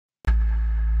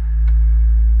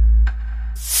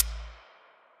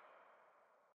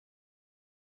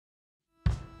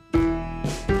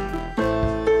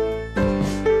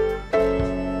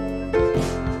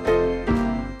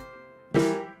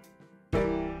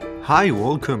Hi,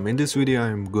 welcome. In this video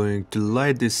I'm going to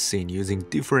light this scene using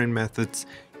different methods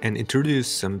and introduce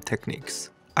some techniques.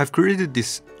 I've created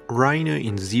this rhino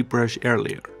in ZBrush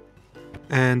earlier,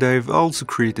 and I've also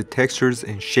created textures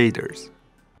and shaders.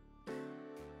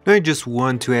 Now I just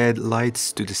want to add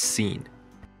lights to the scene.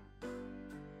 I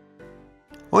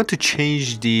want to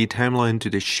change the timeline to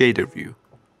the shader view.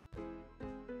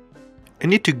 I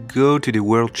need to go to the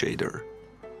world shader.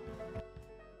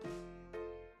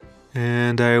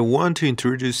 And I want to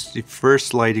introduce the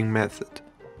first lighting method.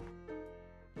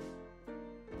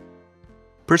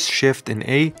 Press Shift and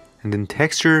A and then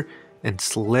Texture and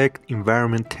select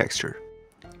Environment Texture.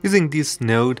 Using this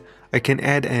node, I can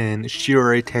add an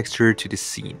HDRI texture to the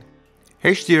scene.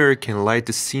 HDRI can light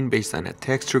the scene based on a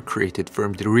texture created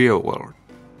from the real world.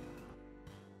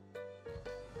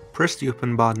 Press the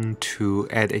Open button to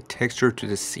add a texture to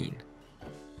the scene.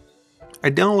 I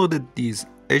downloaded these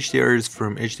HDRIs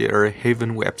from HDRI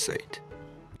Haven website.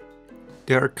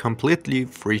 They are completely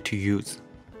free to use.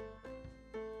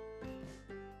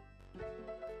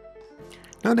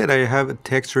 Now that I have a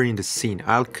texture in the scene,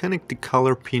 I'll connect the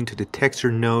color pin to the texture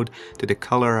node to the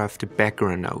color of the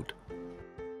background node.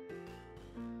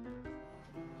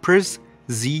 Press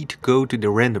Z to go to the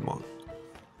render mode.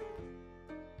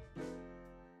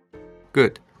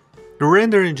 Good. The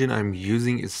render engine I'm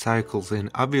using is Cycles and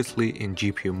obviously in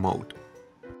GPU mode.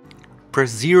 Press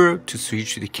 0 to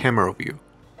switch to the camera view.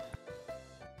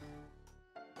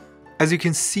 As you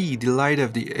can see, the light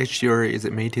of the HDRI is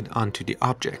emitted onto the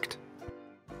object.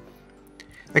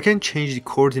 I can change the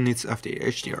coordinates of the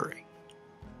HDRI.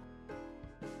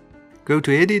 Go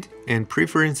to Edit and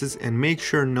Preferences and make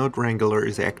sure Node Wrangler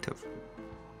is active.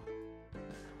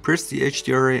 Press the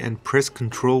HDRI and press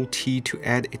Ctrl T to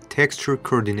add a texture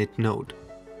coordinate node.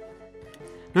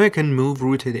 Now I can move,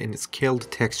 rotate and scale the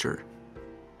texture.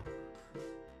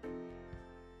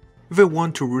 If I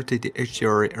want to rotate the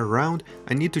HDRI around,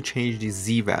 I need to change the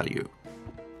Z value.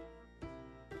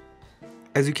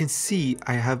 As you can see,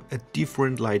 I have a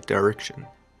different light direction.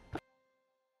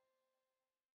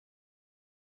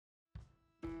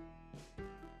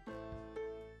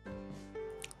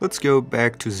 Let's go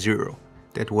back to 0.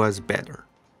 That was better.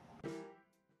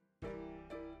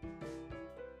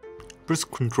 Press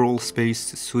Ctrl Space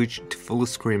to switch to full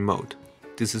screen mode.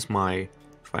 This is my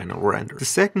final render. The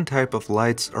second type of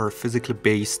lights are physically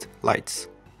based lights.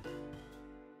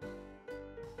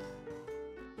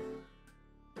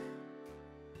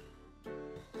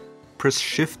 Press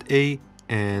Shift A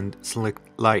and select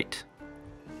Light.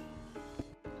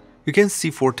 You can see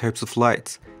 4 types of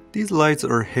lights. These lights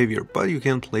are heavier, but you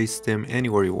can place them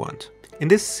anywhere you want. In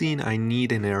this scene I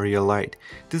need an area light.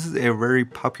 This is a very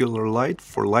popular light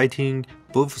for lighting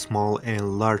both small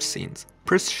and large scenes.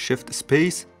 Press Shift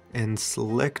Space and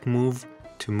select Move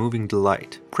to moving the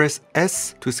light. Press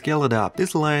S to scale it up.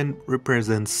 This line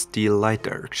represents the light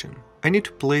direction. I need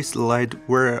to place the light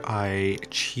where I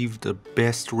achieve the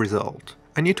best result.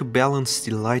 I need to balance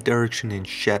the light direction and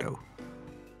shadow.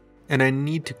 And I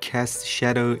need to cast the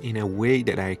shadow in a way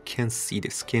that I can see the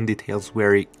skin details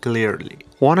very clearly.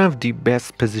 One of the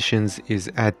best positions is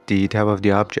at the top of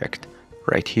the object,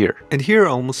 right here. And here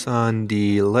almost on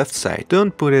the left side.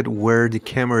 Don't put it where the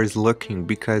camera is looking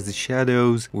because the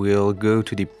shadows will go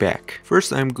to the back.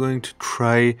 First I'm going to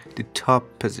try the top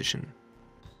position.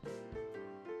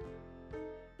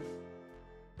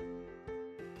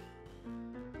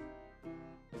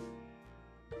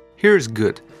 Here is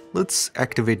good. Let's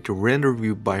activate the render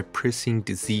view by pressing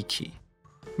the Z key.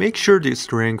 Make sure the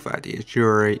strength of the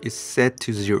HDRI is set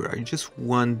to 0. I just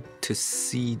want to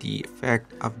see the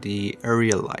effect of the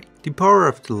area light. The power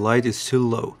of the light is too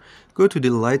low. Go to the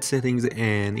light settings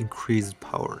and increase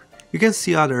power. You can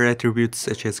see other attributes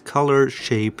such as color,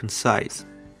 shape and size.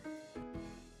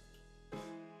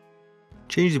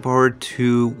 Change the power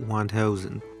to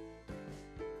 1000.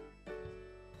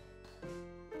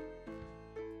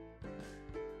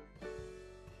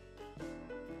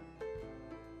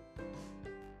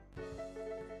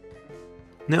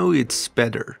 Now it's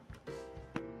better.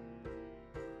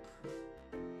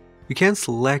 You can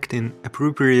select an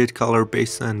appropriate color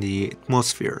based on the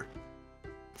atmosphere.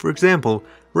 For example,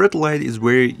 red light is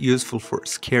very useful for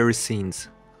scary scenes.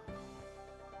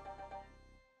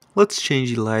 Let's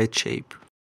change the light shape.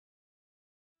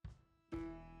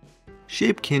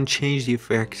 Shape can change the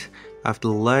effect of the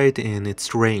light and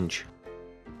its range.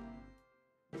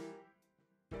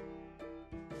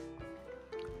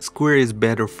 Square is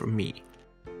better for me.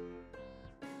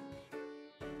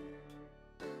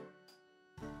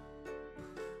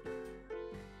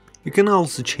 You can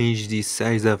also change the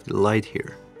size of the light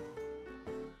here.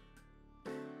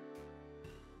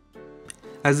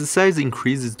 As the size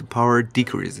increases, the power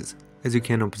decreases, as you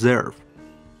can observe.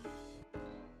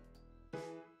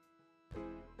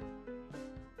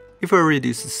 If I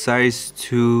reduce the size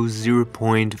to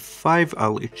 0.5,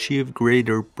 I'll achieve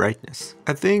greater brightness.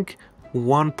 I think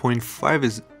 1.5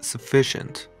 is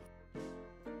sufficient.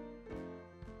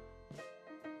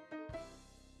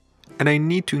 And I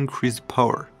need to increase the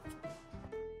power.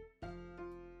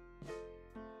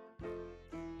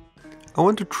 I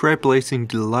want to try placing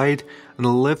the light on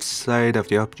the left side of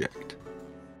the object.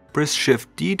 Press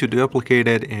Shift D to duplicate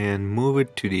it and move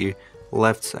it to the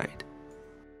left side.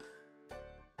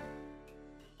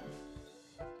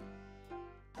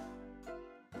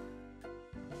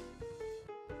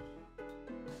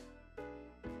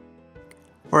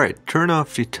 Alright, turn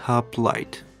off the top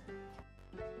light.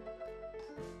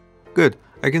 Good,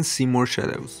 I can see more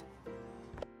shadows.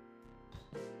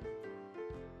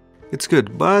 It's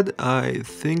good, but I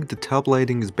think the top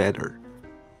lighting is better.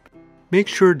 Make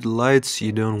sure the lights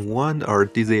you don't want are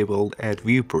disabled at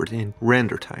viewport in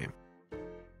render time.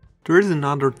 There is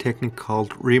another technique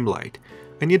called rim light.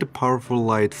 I need a powerful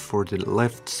light for the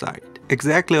left side.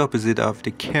 Exactly opposite of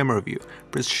the camera view,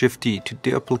 press Shift D to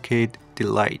duplicate the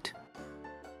light.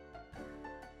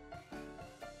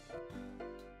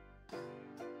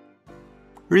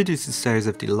 Reduce the size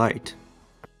of the light.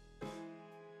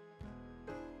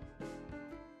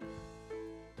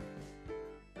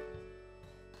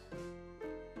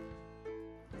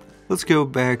 Let's go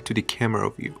back to the camera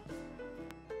view.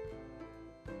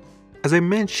 As I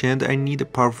mentioned, I need a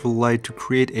powerful light to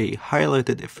create a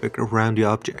highlighted effect around the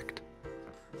object.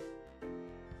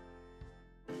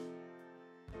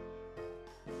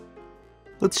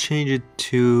 Let's change it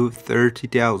to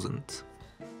 30,000.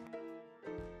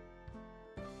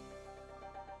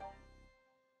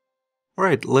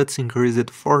 Alright, let's increase it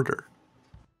further.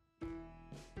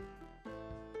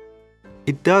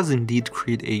 It does indeed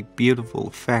create a beautiful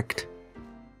effect.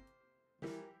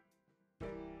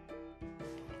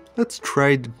 Let's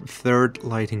try the third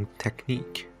lighting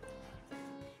technique.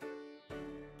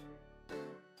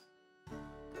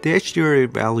 The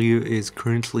HDRI value is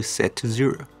currently set to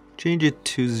 0. Change it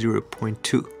to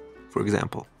 0.2, for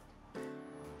example.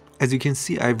 As you can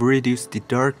see, I've reduced the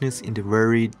darkness in the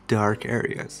very dark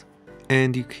areas.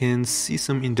 And you can see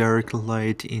some indirect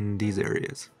light in these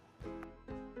areas.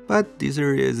 But this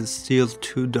area is still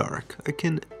too dark. I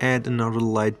can add another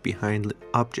light behind the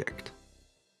object.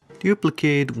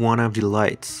 Duplicate one of the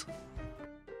lights.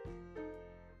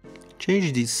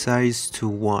 Change the size to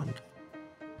 1.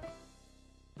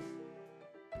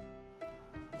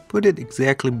 Put it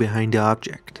exactly behind the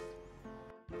object.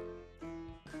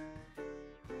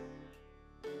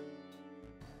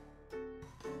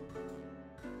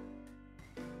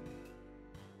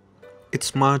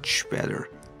 It's much better.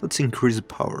 Let's increase the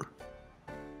power.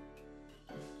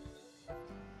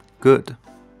 Good.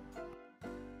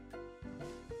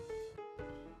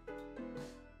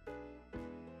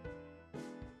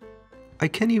 I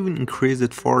can even increase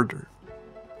it further.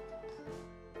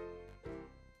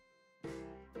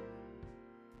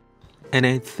 And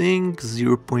I think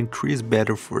 0.3 is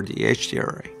better for the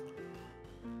HDRI.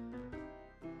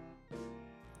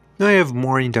 Now I have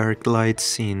more indirect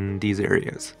lights in these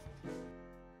areas.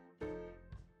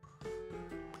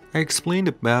 I explained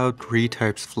about 3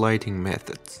 types of lighting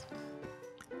methods.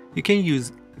 You can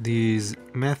use these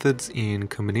methods in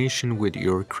combination with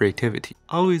your creativity.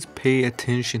 Always pay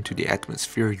attention to the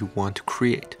atmosphere you want to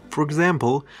create. For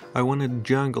example, I want a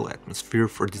jungle atmosphere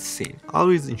for this scene.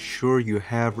 Always ensure you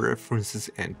have references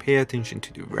and pay attention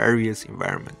to the various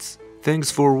environments. Thanks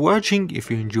for watching.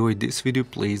 If you enjoyed this video,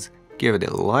 please give it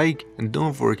a like and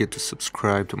don't forget to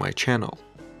subscribe to my channel.